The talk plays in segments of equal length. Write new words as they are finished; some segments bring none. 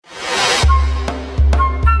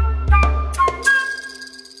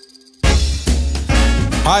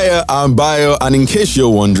Hiya, I'm Bayo, and in case you're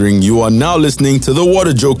wondering, you are now listening to the What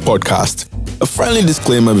a Joke podcast. A friendly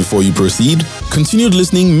disclaimer before you proceed: continued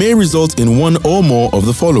listening may result in one or more of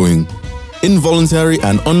the following: involuntary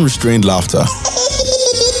and unrestrained laughter,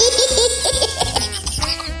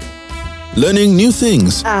 learning new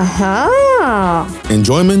things,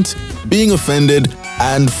 enjoyment, being offended,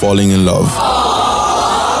 and falling in love.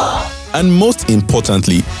 And most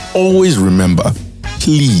importantly, always remember,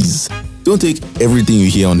 please don't take everything you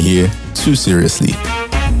hear on here too seriously.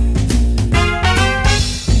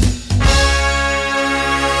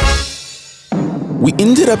 We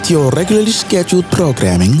interrupt your regularly scheduled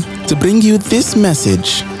programming to bring you this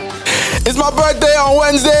message. It's my birthday on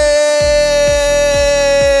Wednesday!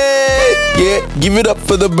 Yeah, give it up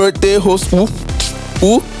for the birthday host.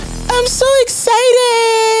 Ooh. I'm so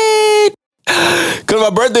excited! Because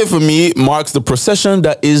my birthday for me marks the procession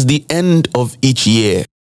that is the end of each year.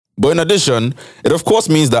 But in addition, it of course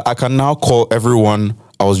means that I can now call everyone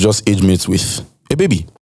I was just age mates with a baby.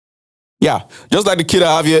 Yeah, just like the kid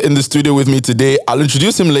I have here in the studio with me today, I'll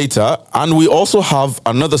introduce him later. And we also have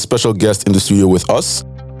another special guest in the studio with us.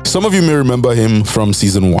 Some of you may remember him from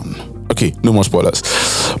season 1. Okay, no more spoilers.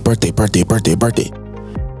 Birthday.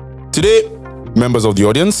 Today, members of the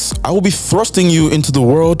audience, I will be thrusting you into the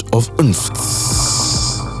world of NFTs,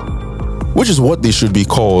 which is what they should be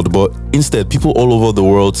called, but instead, people all over the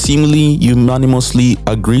world seemingly unanimously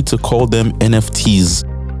agree to call them NFTs.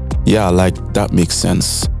 Yeah, like that makes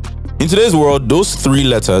sense. In today's world, those 3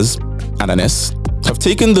 letters and an S have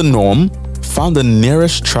taken the norm, found the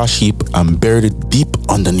nearest trash heap, and buried it deep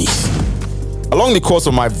underneath. Along the course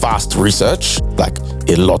of my vast research, like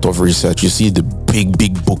a lot of research, you see the big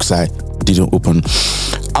books I didn't open,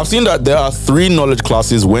 I've seen that there are 3 knowledge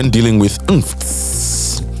classes when dealing with NFTs.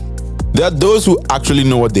 There are those who actually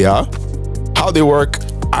know what they are, how they work,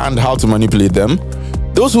 and how to manipulate them.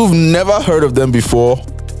 Those who've never heard of them before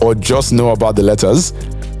or just know about the letters.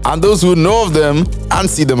 And those who know of them and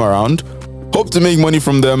see them around, hope to make money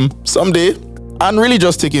from them someday, and really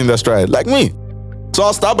just take it in their stride, like me. So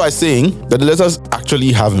I'll start by saying that the letters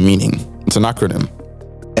actually have a meaning. It's an acronym.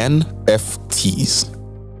 NFTs.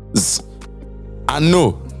 And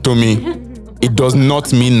no, to me, it does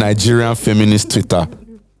not mean Nigerian feminist Twitter.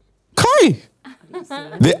 Kai!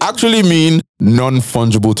 They actually mean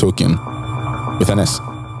non-fungible token with an S.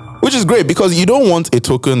 Which is great because you don't want a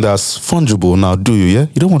token that's fungible now, do you? Yeah?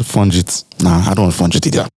 You don't want to funge it. Nah, I don't want to funge it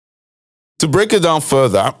either. To break it down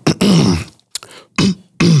further,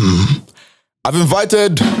 I've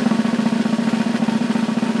invited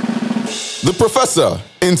the professor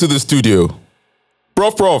into the studio.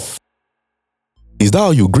 Prof. Is that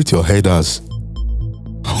how you greet your headers?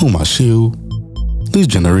 Oh, my shield. This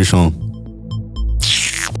generation.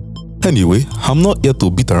 Anyway, I'm not here to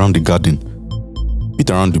beat around the garden. Beat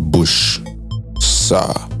around the bush.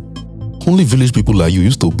 Sir. Only village people like you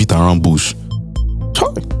used to beat around bush.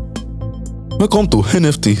 Chai. Welcome to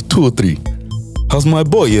NFT 203. As my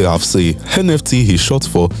boy here have said, NFT is short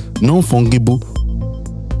for non-fungible.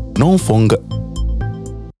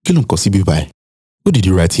 What did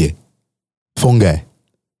you write here? Fungi.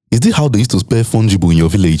 Is this how they used to spell fungible in your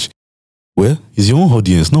village? Well, it's your own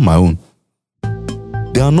audience, not my own.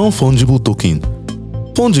 They are non-fungible token.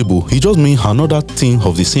 Fungible, it just means another thing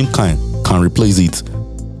of the same kind can replace it.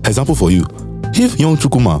 Example for you, if young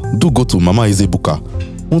Chukuma do go to Mama Izebuka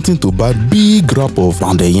wanting to buy big wrap of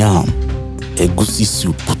pounded yam, egusi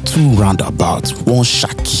soup, 2 roundabouts, 1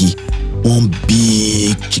 shaki, 1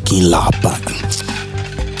 big chicken lap.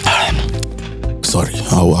 Sorry,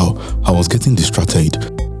 I was getting distracted.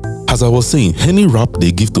 As I was saying, any wrap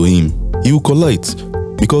they give to him, he will collect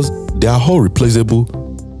because they are all replaceable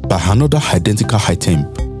by another identical item.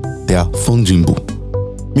 They are fungible,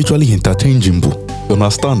 mutually interchangeable. You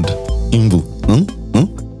understand? Imbu.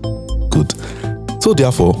 Good. So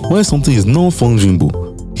therefore, when something is non-fungible,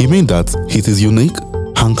 it means that it is unique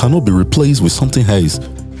and cannot be replaced with something else.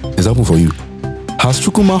 Example for you. Has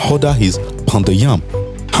Chukuma ordered his pounded yam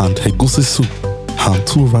and egusi soup and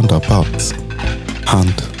 2 roundabouts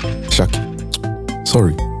and shaki?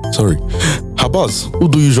 Sorry. Habaz, who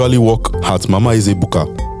do usually work at Mama Izebuka,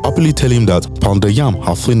 happily tell him that pounded yam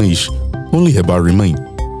have finished, only Heba remain.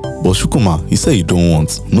 But Shukuma, he said he don't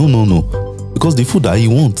want. No. Because the food that he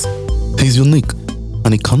wants is unique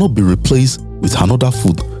and it cannot be replaced with another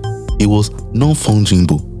food. It was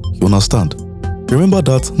non-fungible. You understand? Remember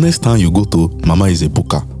that next time you go to Mama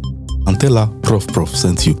Izebuka and tell her Prof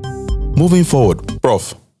sent you. Moving forward,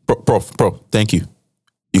 Prof, thank you.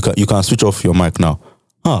 You can switch off your mic now.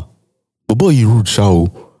 But boy, you rude, Shao.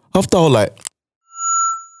 After all,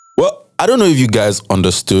 well, I don't know if you guys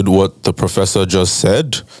understood what the professor just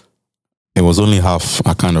said. It was only half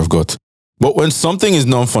I kind of got. But when something is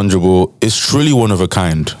non-fungible, it's truly one of a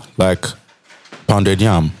kind. Like pounded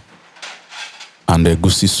yam and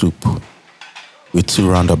egusi soup with 2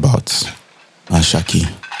 roundabouts and shaki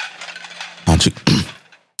and chicken.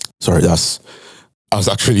 Sorry, I was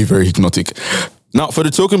actually very hypnotic. Now, for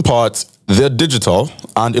the token part, they're digital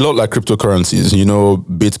and a lot like cryptocurrencies. You know,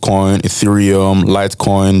 Bitcoin, Ethereum,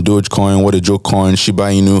 Litecoin, Dogecoin, What a Joke Coin, Shiba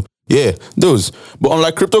Inu. Yeah, those. But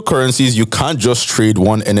unlike cryptocurrencies, you can't just trade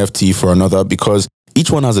one NFT for another because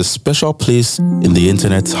each one has a special place in the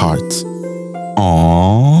internet's heart.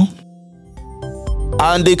 Aww.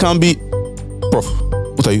 And they can be... Prof,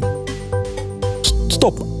 what are you?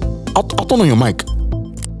 Stop. I'll turn on your mic.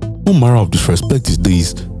 No manner of disrespect these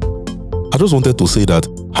days. I just wanted to say that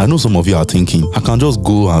I know some of you are thinking, I can just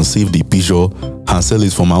go and save the picture and sell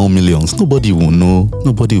it for my own millions. Nobody will know.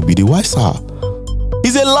 Nobody will be the wiser.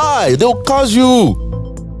 It's a lie. They'll catch you.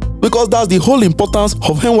 Because that's the whole importance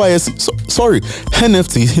of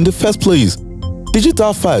NFTs in the first place.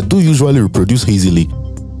 Digital file do usually reproduce easily.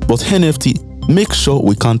 But NFT, make sure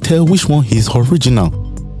we can tell which one is original.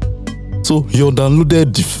 So your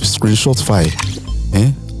downloaded screenshot file,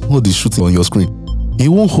 all the shooting on your screen, it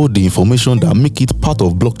won't hold the information that make it part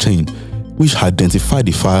of blockchain, which identify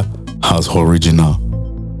the file as original.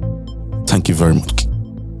 Thank you very much.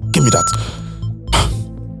 Give me that.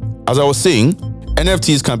 As I was saying,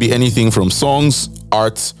 NFTs can be anything from songs,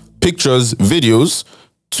 art, pictures, videos,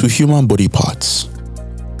 to human body parts.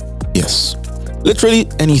 Yes, literally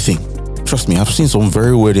anything. Trust me, I've seen some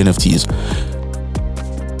very weird NFTs.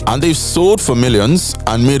 And they've sold for millions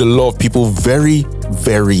and made a lot of people very,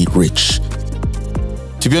 very rich.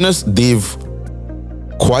 To be honest, they've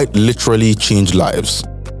quite literally changed lives.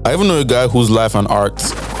 I even know a guy whose life and art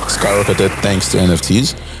skyrocketed thanks to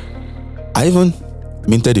NFTs. I even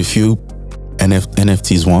minted a few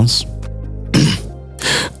NFTs once.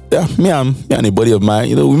 Yeah, me and a buddy of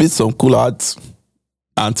mine, we made some cool art.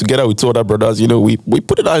 And together with 2 other brothers, we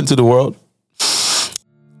put it out into the world.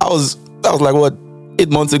 That was like, what,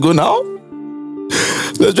 8 months ago now?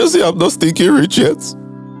 Let's just say I'm not stinking rich yet.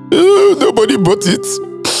 Nobody bought it.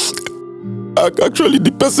 Actually,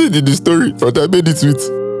 the person in the story that I made it with,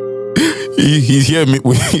 he's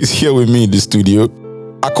here with me in the studio.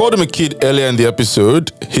 I called him a kid earlier in the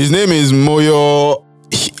episode. His name is Moyo.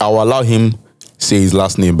 I'll allow him say his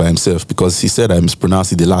last name by himself because he said I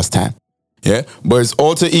mispronounced it the last time. Yeah, but his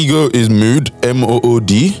alter ego is Mood,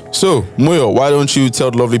 M-O-O-D. So, Moyo, why don't you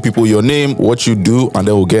tell the lovely people your name, what you do, and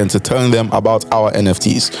then we'll get into telling them about our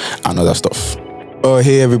NFTs and other stuff. Oh,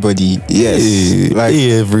 hey everybody. Yes.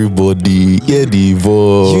 Hey everybody. Yeah, the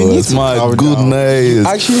voice. You need to My goodness.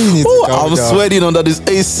 Actually, you need to I'm sweating under this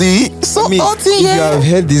AC. So hot in here. If you have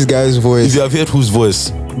heard this guy's voice. If you have heard whose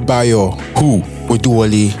voice? Bayo. Who?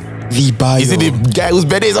 Oduwole. The Bayo. Is it the guy whose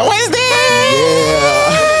birthday is on Wednesday?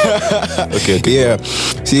 Yeah. Okay. Yeah.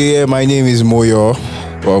 See, my name is Moyo.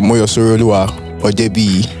 Or Moyo Soroluwa. Or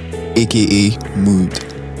Debbie. A.K.A. Mood.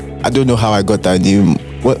 I don't know how I got that name.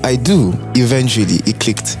 Well, I do. Eventually. It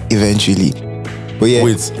clicked. Eventually. But yeah.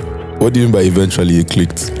 Wait. What do you mean by eventually it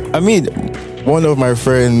clicked? I mean, one of my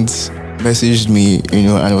friends messaged me,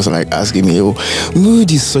 and was like asking me, oh,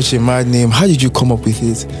 Mood is such a mad name. How did you come up with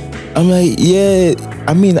it? I'm like, yeah.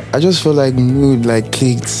 I mean, I just felt like Mood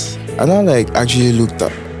clicked. And I actually looked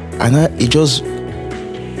up. And it just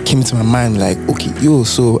came to my mind okay,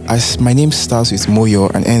 so as my name starts with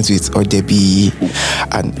Moyo and ends with Odebi.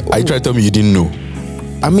 And I tried to tell me you didn't know.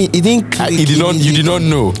 I mean, it didn't click. You did not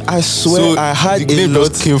know. I swear, so I had the name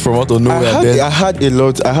just came from out of nowhere. I had a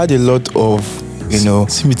lot of,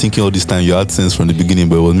 See me thinking all this time you had sense from the beginning,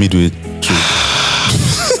 but it was midway through.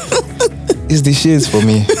 It's the shades for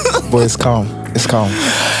me, but it's calm. It's calm.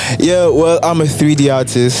 Yeah, well, I'm a 3D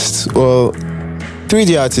artist. Well,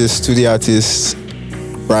 3D artist, 2D artist,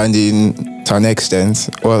 branding to an extent.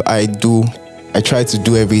 Well, I try to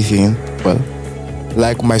do everything. Well,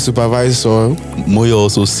 like my supervisor. Moyo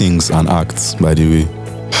also sings and acts, by the way.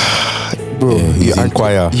 Bro, he's in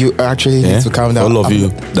choir. You actually need to calm down. All of you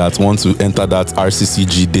that want to enter that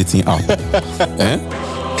RCCG dating app.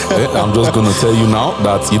 I'm just going to tell you now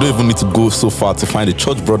that you don't even need to go so far to find a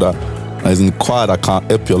church brother that is in the choir that can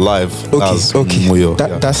help your life. Okay. Moyo.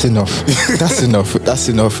 That's enough. That's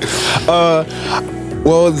enough.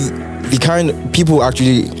 Well, the kind people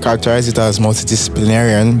actually characterize it as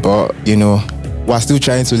multidisciplinarian, but we're still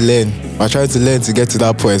trying to learn. We're trying to learn to get to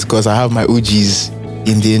that point because I have my OGs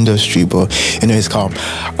in the industry, but it's calm.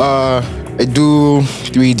 I do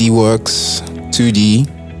 3D works, 2D,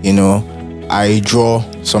 I draw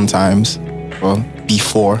sometimes, well,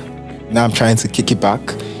 before, Now I'm trying to kick it back,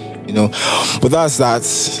 But that's that.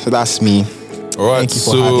 So that's me. All right. Thank you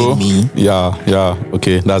for having me. Yeah.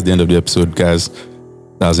 Okay, that's the end of the episode, guys.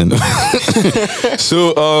 That's it.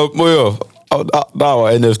 So, Moyo, that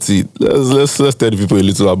our NFT. Let's tell the people a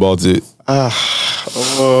little about it. I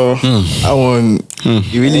want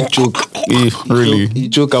you really joke. Really, you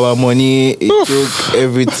joke our money. You joke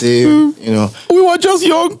everything. we were just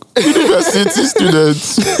young university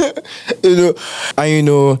students.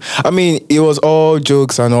 I mean, it was all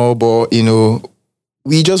jokes and all, but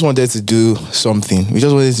we just wanted to do something.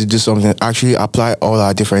 Actually apply all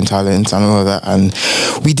our different talents and all of that, and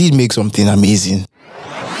we did make something amazing.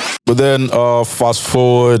 But then, fast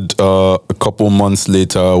forward a couple months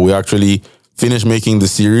later, we actually finished making the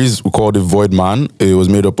series. We called it Void Man. It was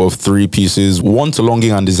made up of 3 pieces: Want,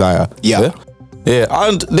 Longing, and Desire. Yeah,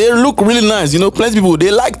 and they look really nice. Plenty of people, they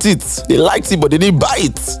liked it, but they didn't buy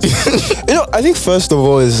it. I think first of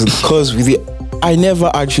all is because the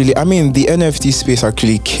NFT space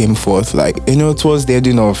actually came forth towards the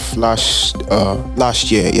ending of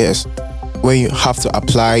last year. Yes. When you have to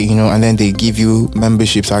apply, and then they give you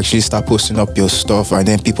memberships to actually start posting up your stuff, and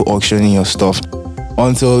then people auctioning your stuff.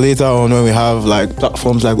 Until later on, when we have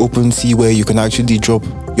platforms like OpenSea where you can actually drop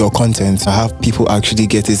your content and have people actually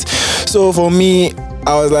get it. So for me,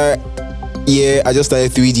 I was like, yeah, I just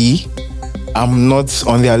started 3D. I'm not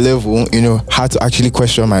on their level, had to actually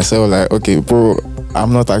question myself, okay, bro,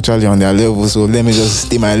 I'm not actually on their level, so let me just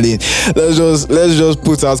stay my lane. Let's just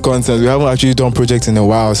put out content. We haven't actually done projects in a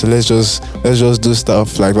while, so let's just do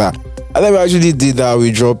stuff like that. And then we actually did that.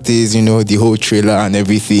 We dropped this, the whole trailer and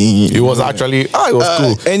everything. It was actually, it was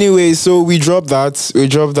cool. Anyway, so we dropped that,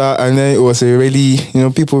 and then it was a really,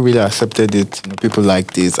 people really accepted it. People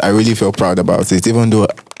liked it. I really felt proud about it, even though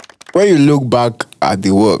when you look back at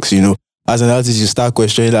the works, as an artist, you start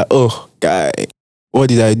questioning oh, guy, what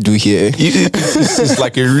did I do here? It's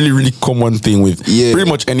like a really, really common thing with pretty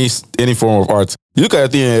much any form of art. You look at a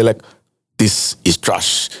thing and you're like, this is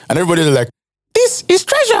trash. And everybody's like, this is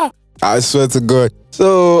treasure. I swear to God.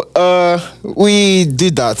 So we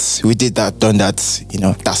did that. Done that,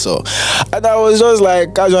 that's all. And I was just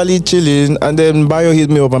casually chilling, and then Bayo hit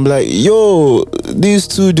me up and be like, yo, these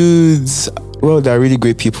 2 dudes, well, they're really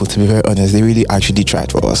great people, to be very honest. They really actually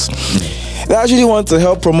tried for us. They actually want to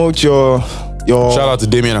help promote your shout out to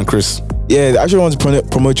Damien and Chris. Yeah, they actually want to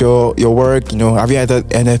promote your work. Have you had that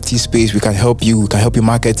NFT space? We can help you. We can help you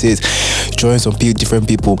market it. Join some different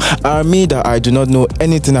people. Me, that I do not know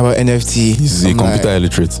anything about NFT. He's a computer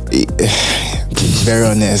illiterate. Very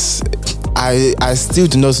honest. I still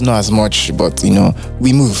do not know as much, but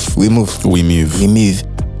we move.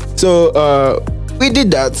 So we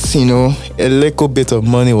did that. A little bit of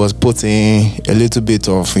money was put in. A little bit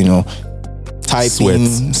of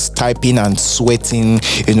typing and sweating,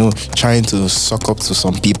 trying to suck up to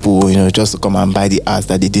some people, just to come and buy the art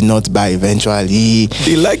that they did not buy eventually.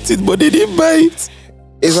 They liked it, but they didn't buy it.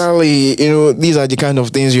 Exactly. These are the kind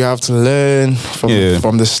of things you have to learn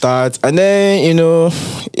from the start. And then,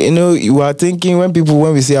 you are thinking when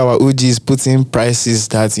we see our OGs putting prices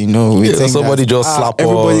that, we think somebody just slap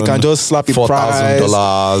everybody on can just slap it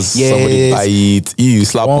 $4,000. Yes. Somebody buy it. You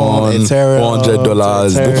slap on $100.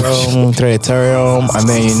 Ethereum. And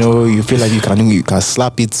then, you feel like you can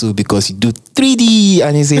slap it too because you do 3D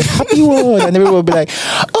and it's a happy world. And everybody will be like,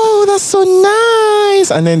 oh, that's so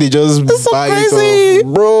nice. And then they just buy it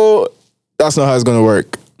off. Bro, that's not how it's gonna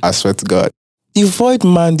work. I swear to God. The Void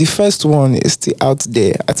Man, the first one is still out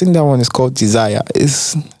there. I think that one is called Desire.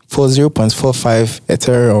 It's for 0.45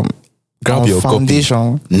 Ethereum. Grab your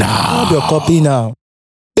foundation. Copy. Nah. Grab your copy now.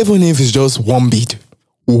 Even if it's just one bid.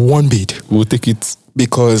 We'll take it.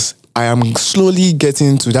 Because I am slowly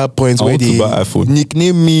getting to that point where they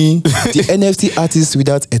nickname me the NFT artist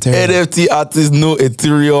without Ethereum. NFT artist, no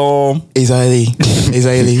Ethereum. Exactly.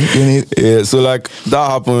 Yeah, so that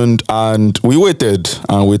happened, and we waited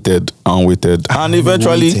and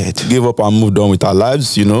eventually gave up and moved on with our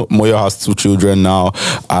lives. Moyo has 2 children now.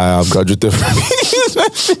 I have graduated from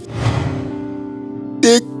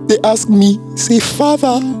They ask me, say,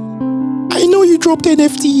 Father, I know you dropped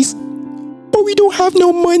NFTs, but we don't have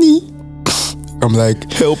no money. I'm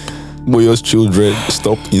like, help Moyo's children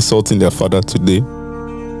stop insulting their father today.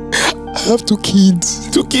 I have 2 kids.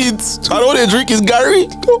 2 kids. And all they drink is Gary.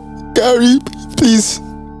 No, Gary, please.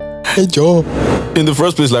 Hey, Joe. In the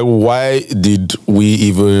first place, why did we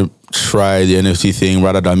even try the NFT thing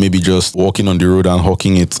rather than maybe just walking on the road and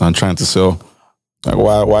hawking it and trying to sell?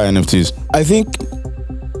 Why NFTs? I think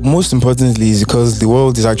most importantly is because the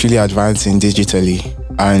world is actually advancing digitally.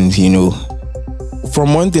 And,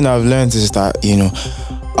 from one thing I've learned is that,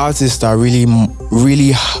 artists are really,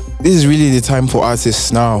 really this is really the time for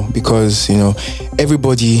artists now, because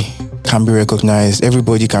everybody can be recognized,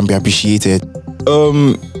 everybody can be appreciated.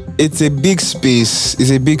 It's a big space.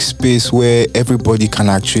 It's a big space where everybody can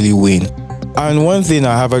actually win. And one thing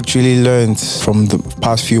I have actually learned from the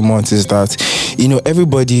past few months is that,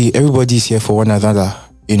 everybody's here for one another.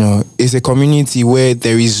 It's a community where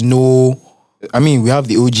there is no, we have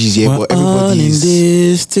the OGs here, but everybody is in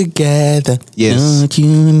this together. Yes.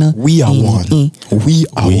 We are one. We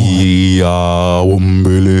are one.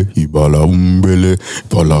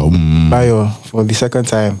 Bayo, for the second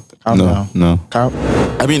time. No.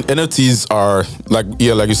 NFTs are like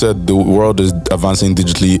you said, the world is advancing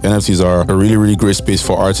digitally. NFTs are a really, really great space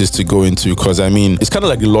for artists to go into, because it's kind of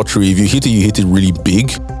like the lottery. If you hit it really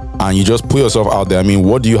big, and you just put yourself out there.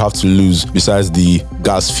 What do you have to lose besides the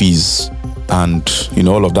gas fees and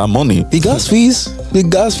all of that money? The gas fees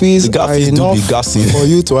are enough for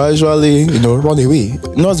you to actually run away.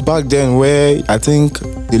 Not back then, where I think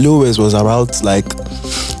the lowest was about like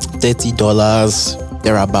 $30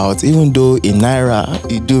 thereabout. Even though in naira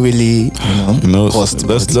it do really cost.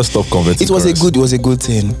 Let's stop converting. It was a good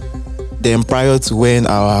thing. Then prior to when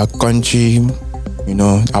our country,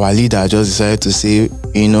 our leader just decided to say,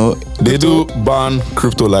 they do ban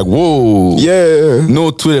crypto, like, whoa. Yeah.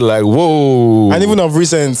 No Twitter, like, whoa. And even of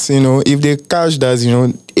recent, if they catch that,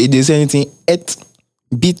 if they say anything,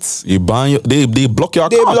 bits. You ban they block your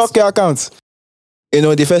account. They block your account.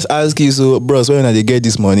 They first ask you, so bros, when they get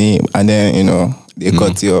this money, and then they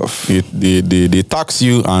cut you off. They tax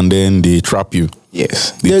you and then they trap you.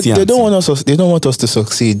 Yes. They don't want us. They don't want us to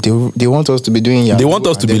succeed. They want us to be doing. They want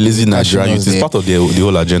us to be lazy Nigerians. It's part of the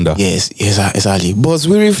whole agenda. Yes, exactly. But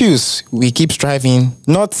we refuse. We keep striving.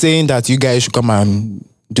 Not saying that you guys should come and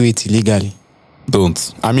do it illegally.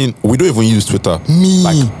 Don't. We don't even use Twitter. Me.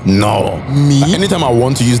 No. Me. Anytime I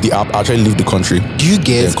want to use the app, I actually leave the country. Do you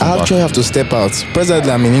get? I actually have to step out.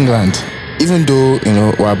 Presently, I'm in England. Even though,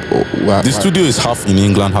 the studio is half in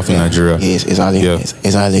England, half in Nigeria. Yes, exactly. Yeah.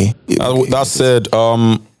 Exactly. That said,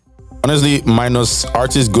 honestly, minus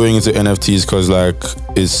artists going into NFTs, because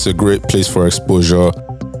it's a great place for exposure.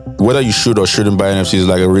 Whether you should or shouldn't buy NFTs is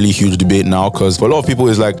a really huge debate now, because for a lot of people,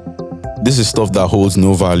 it's this is stuff that holds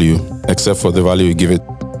no value except for the value you give it.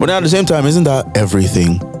 But then at the same time, isn't that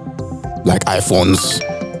everything? Like iPhones.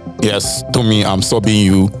 Yes, to me, I'm subbing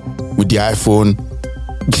you with the iPhone.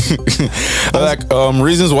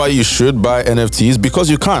 Reasons why you should buy NFTs, because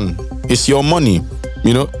you can. It's your money.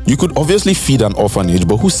 You could obviously feed an orphanage,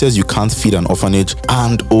 but who says you can't feed an orphanage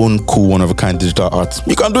and own cool one-of-a-kind digital art?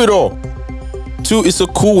 You can do it all. 2, it's a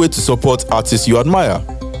cool way to support artists you admire,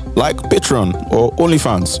 like Patreon or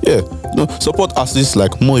OnlyFans. Yeah, support artists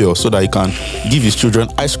like Moyo so that he can give his children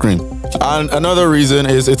ice cream. And another reason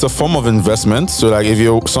is it's a form of investment. So if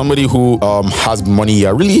you're somebody who has money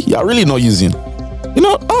you're really not using,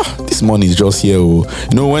 this money is just here.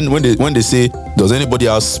 When they say, does anybody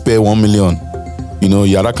have spare 1 million?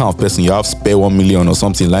 You're that kind of person. You have spare 1 million or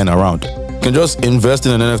something lying around. You can just invest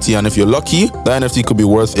in an NFT, and if you're lucky, that NFT could be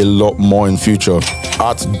worth a lot more in future.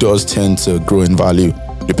 Art does tend to grow in value,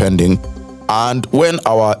 depending. And when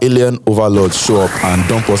our alien overlords show up and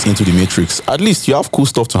dump us into the matrix, at least you have cool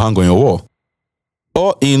stuff to hang on your wall.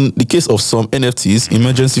 Or in the case of some NFTs,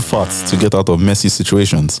 emergency farts to get out of messy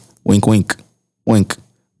situations. Wink, wink. Wink.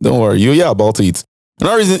 Don't worry, you'll hear about it.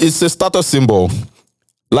 Another reason, it's a status symbol.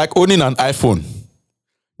 Like owning an iPhone.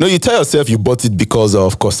 You tell yourself you bought it because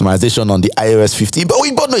of customization on the iOS 15, but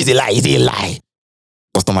we both know it's a lie.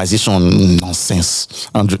 Customization nonsense.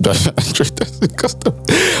 I'm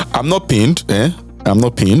not pinned, I'm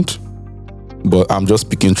not pinned, but I'm just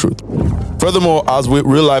speaking truth. Furthermore, as with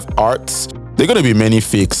real life arts, there are going to be many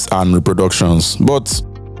fakes and reproductions, but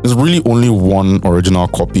there's really only one original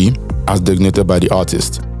copy as designated by the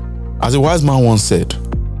artist. As a wise man once said,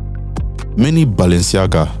 many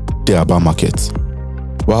Balenciaga, they are bad markets,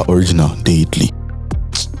 while original, they Italy.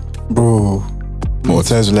 Bro, what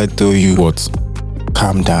times will I tell you? What?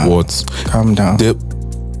 Calm down. What? Calm down.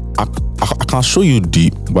 I can show you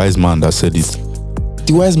the wise man that said it.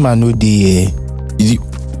 The wise man know the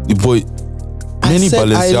boy. Many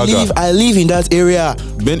Balenciaga. I live in that area.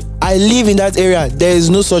 I live in that area. There is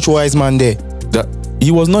no such wise man there.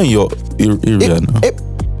 He was not in your area.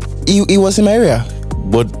 He was in my area.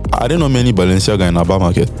 But I don't know many Balenciaga in Aba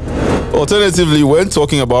market. Alternatively, when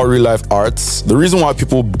talking about real life arts, the reason why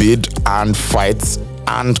people bid and fight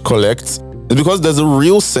and collect is because there's a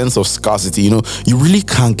real sense of scarcity. You really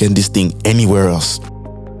can't get this thing anywhere else.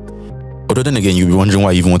 Although then again, you'll be wondering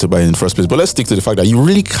why you even want to buy it in the first place. But let's stick to the fact that you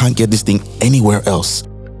really can't get this thing anywhere else.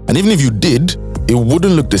 And even if you did, it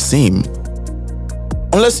wouldn't look the same.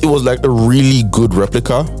 Unless it was like a really good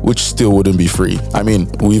replica, which still wouldn't be free. I mean,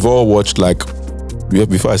 we've all watched like,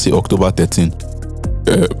 before I say October 13,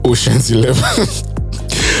 Ocean's 11,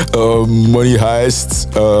 Money Heist,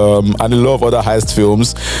 and a lot of other heist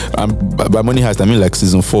films. By Money Heist, I mean like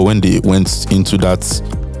season 4 when they went into that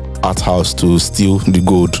art house to steal the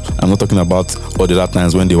gold. I'm not talking about all the other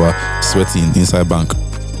times when they were sweating inside bank.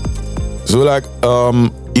 So like,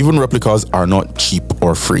 even replicas are not cheap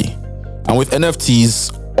or free. And with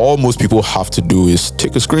NFTs, all most people have to do is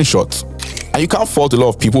take a screenshot. And you can't fault a lot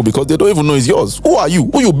of people because they don't even know it's yours. Who are you?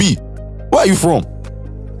 Who you be? Where are you from?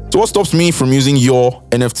 So what stops me from using your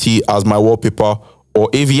NFT as my wallpaper or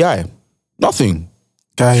AVI? Nothing.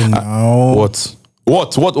 Guy, now. What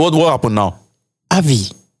happened now?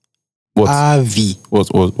 Avi. What? Avi.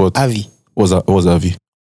 What? Avi. What's Avi?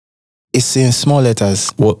 It's in small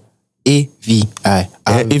letters. What? AVI.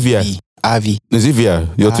 AVI. Avi. It's AVI.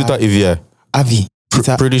 Your Twitter AVI. Avi.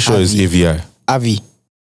 Pretty sure it's AVI. Avi.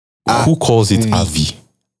 Who calls it Avi?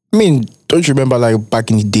 I mean, don't you remember like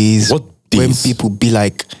back in the days? What days? When people be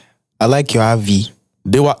like, I like your Avi.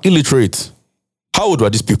 They were illiterate. How old were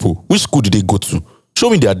these people? Which school did they go to? Show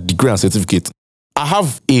me their degree and certificate. I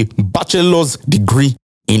have a bachelor's degree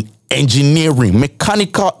in engineering,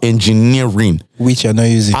 mechanical engineering. Which you're not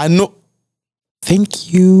using. I know.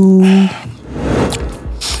 Thank you.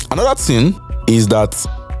 Another thing is that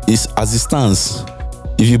is as it stands,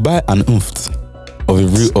 if you buy an oomph of a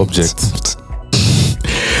real object,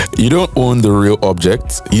 you don't own the real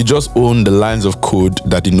object, you just own the lines of code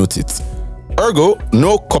that denote it. Ergo,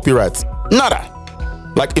 no copyright, nada.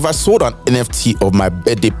 Like if I sold an NFT of my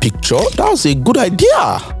birthday picture, that was a good idea.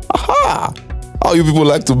 Aha! How you people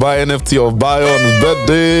like to buy NFT of Bayo on his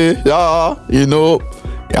birthday? Yeah, you know.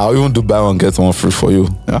 Yeah, I'll even do buy one, get one free for you.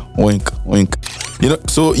 Yeah, wink, wink. You know,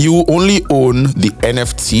 so you only own the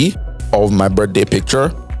NFT of my birthday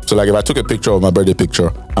picture. So like if I took a picture of my birthday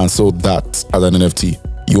picture and sold that as an NFT,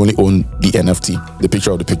 you only own the NFT, the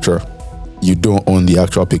picture of the picture. You don't own the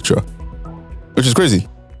actual picture, which is crazy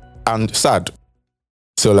and sad.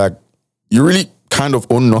 So like you really kind of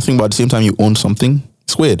own nothing, but at the same time you own something.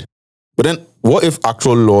 It's weird. But then what if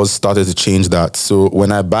actual laws started to change that? So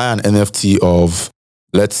when I buy an NFT of,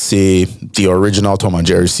 let's say, the original Tom and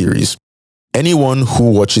Jerry series, anyone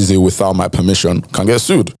who watches it without my permission can get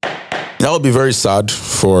sued. That would be very sad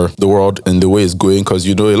for the world and the way it's going, because,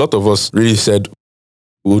 you know, a lot of us really said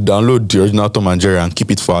we'll download the original Tom and Jerry and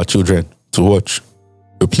keep it for our children to watch.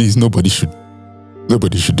 But please, nobody should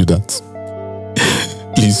do that.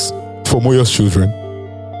 Please, for Moyo's children.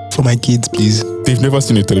 For my kids, please. They've never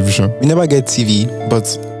seen a television. We never get TV, but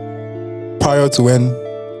prior to when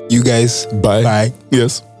you guys buy,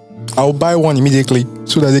 yes, I'll buy one immediately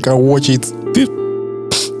so that they can watch it.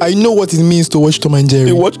 I know what it means to watch Tom and Jerry.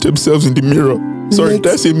 They watch themselves in the mirror. Sorry, did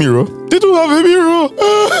I say mirror? They don't have a mirror.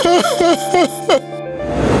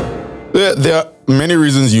 There are many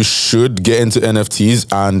reasons you should get into NFTs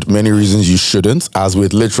and many reasons you shouldn't, as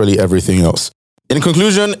with literally everything else. In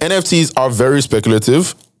conclusion, NFTs are very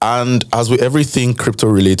speculative, and as with everything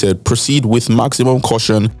crypto-related, proceed with maximum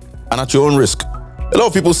caution and at your own risk. A lot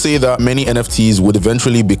of people say that many NFTs would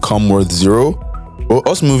eventually become worth zero, but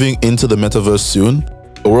us moving into the metaverse soon,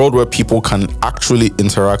 a world where people can actually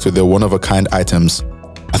interact with their one-of-a-kind items,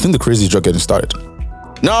 I think the crazy is just getting started.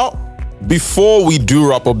 Now, before we do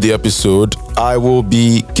wrap up the episode, I will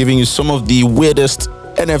be giving you some of the weirdest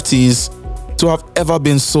NFTs to have ever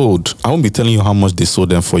been sold. I won't be telling you how much they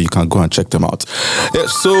sold them for. You can go and check them out. Yeah,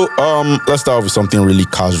 so let's start with something really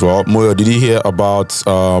casual. Moyo, did you hear about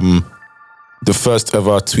the first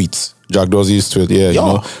ever tweet? Jack Dorsey's tweet. Yeah, you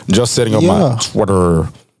know, just setting up my Twitter.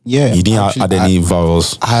 Yeah. You didn't add any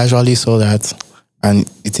vowels. I actually saw that and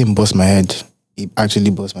it didn't bust my head. It actually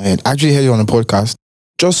bust my head. I actually heard it on a podcast.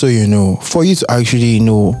 Just so you know, for you to actually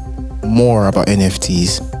know more about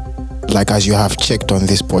NFTs, like as you have checked on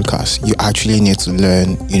this podcast, you actually need to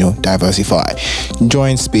learn, you know, diversify.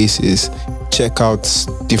 Join spaces, check out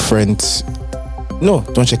different... No,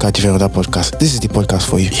 don't check out different other podcasts. This is the podcast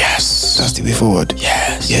for you. Yes. That's the way forward.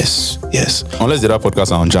 Yes. Yes. Unless the other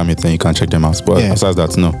podcasts are on Jam It, then you can check them out. But besides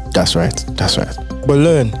that, no. That's right. But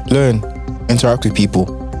learn, interact with people.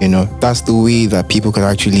 You know, that's the way that people can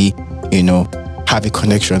actually, you know, have a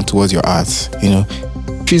connection towards your art. You know,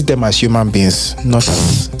 treat them as human beings, not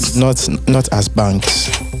as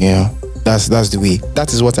banks. You know, that's the way.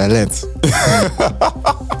 That is what I learned.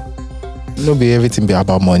 No, be everything be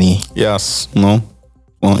about money. Yes. No.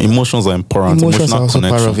 Well, emotions are important. Emotions are also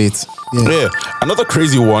part of it. Yeah. Another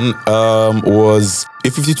crazy one was a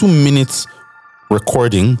 52-minute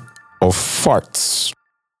recording of farts.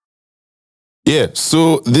 Yeah,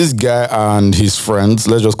 so this guy and his friends,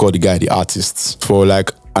 let's just call the guy the artists, for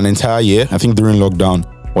like an entire year, I think during lockdown,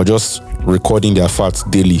 were just recording their farts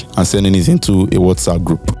daily and sending it into a WhatsApp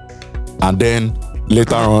group. And then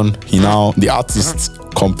later on, the artists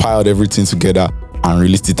compiled everything together and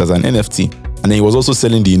released it as an NFT. And then he was also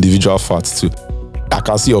selling the individual farts too. I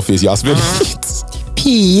can see your face, you're smelling it.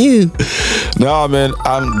 PU. Nah, man.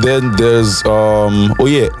 And then there's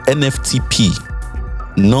NFTP.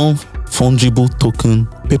 Non-fungible token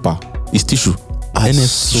paper. It's tissue. I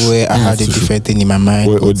swear I had a different thing in my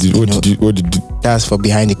mind. What did you? That's for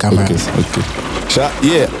behind the camera. Okay.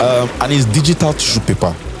 And it's digital tissue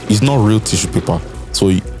paper. It's not real tissue paper. So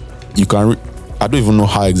you can. I don't even know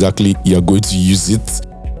how exactly you're going to use it.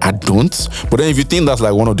 I don't. But then if you think that's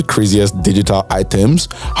like one of the craziest digital items,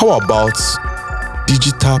 how about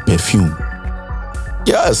digital perfume?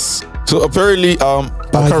 Yes. So apparently, buy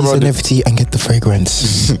this NFT and get the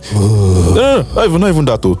fragrance. No, not even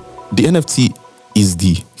that though. The NFT is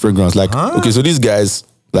the fragrance. Like, okay, so these guys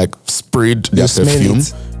like sprayed their perfume.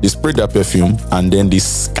 They sprayed their perfume and then they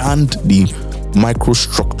scanned the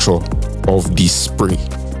microstructure of the spray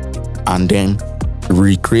and then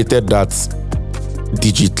recreated that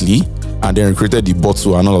digitally and then recreated the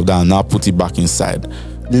bottle and all of that and now put it back inside.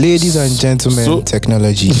 Ladies and gentlemen,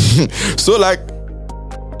 technology. So like,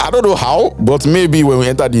 I don't know how, but maybe when we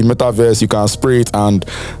enter the metaverse, you can spray it and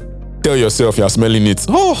tell yourself you're smelling it.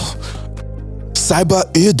 Oh, cyber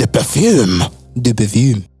eau de perfume. De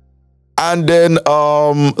perfume. And then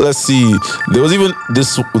let's see. There was even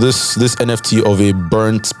this NFT of a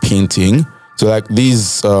burnt painting. So like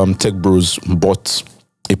these tech bros bought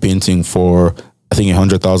a painting for I think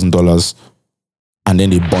 $100,000, and then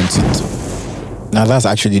they burnt it. Now that's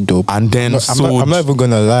actually dope. And then I'm not even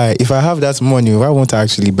gonna lie. If I have that money, why won't I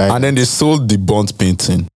actually buy it? And then they sold the burnt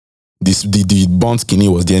painting. The burnt skinny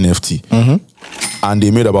was the NFT. Mm-hmm. And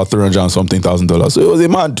they made about $300 and something thousand. So it was a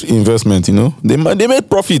mad investment, you know. They made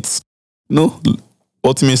profits. You know,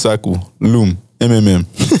 ultimate cycle, Loom, MMM.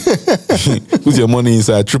 Put your money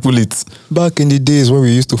inside, triple it. Back in the days when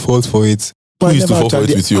we used to fall for it. Who used to fall for it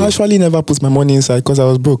with you? I actually never put my money inside because I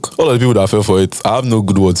was broke. All of the people that fell for it, I have no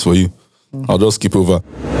good words for you. I'll just skip over.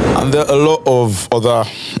 And there are a lot of other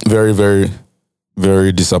very, very,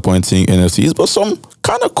 very disappointing NFTs, but some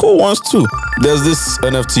kind of cool ones too. There's this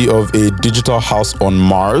NFT of a digital house on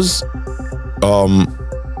Mars.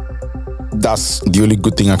 That's the only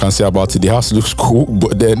good thing I can say about it. The house looks cool,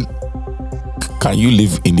 but then can you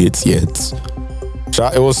live in it yet?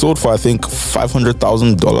 It was sold for I think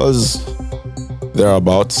 $500,000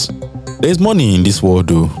 thereabouts. There's money in this world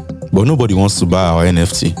though, but nobody wants to buy our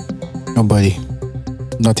NFT. Nobody.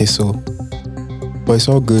 Not a soul. But it's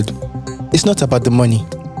all good. It's not about the money.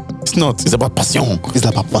 It's not. It's about passion. It's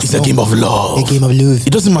about passion. It's a game of love. A game of love.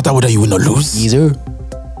 It doesn't matter whether you win or lose. Either.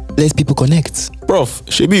 Let people connect. Prof,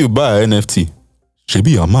 Shebi you buy an NFT.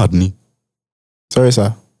 Shebi you're mad, ni? Sorry,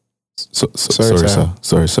 sir.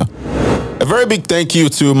 Sorry, sir. A very big thank you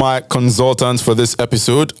to my consultants for this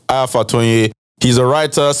episode, Ayafa Tonye. He's a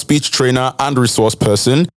writer, speech trainer, and resource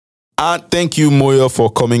person. And thank you, Moyo,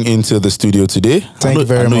 for coming into the studio today. Thank you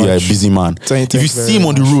very much. I know you're a busy man. If you see him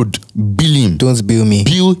on the road, bill him. Don't bill me.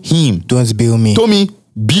 Bill him. Don't bill me. Tommy,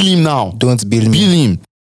 bill him now. Don't bill me. Bill him.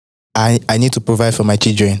 I need to provide for my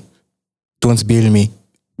children. Don't bill me.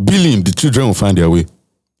 Bill him. The children will find their way.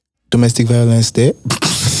 Domestic violence there.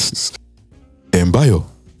 Bayo.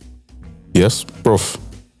 Yes, Prof.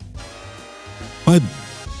 Why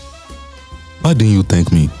didn't you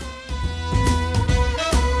thank me?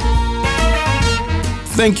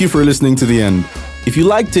 Thank you for listening to the end. If you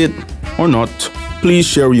liked it or not, please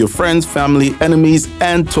share with your friends, family, enemies,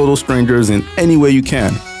 and total strangers in any way you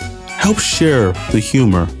can. Help share the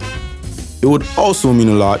humor. It would also mean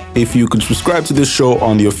a lot if you could subscribe to this show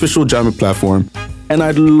on the official Jamit platform, and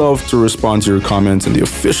I'd love to respond to your comments on the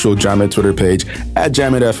official Jamit Twitter page at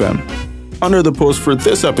JamitFM under the post for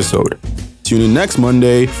this episode. Tune in next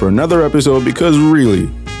Monday for another episode because really,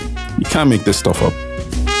 you can't make this stuff up.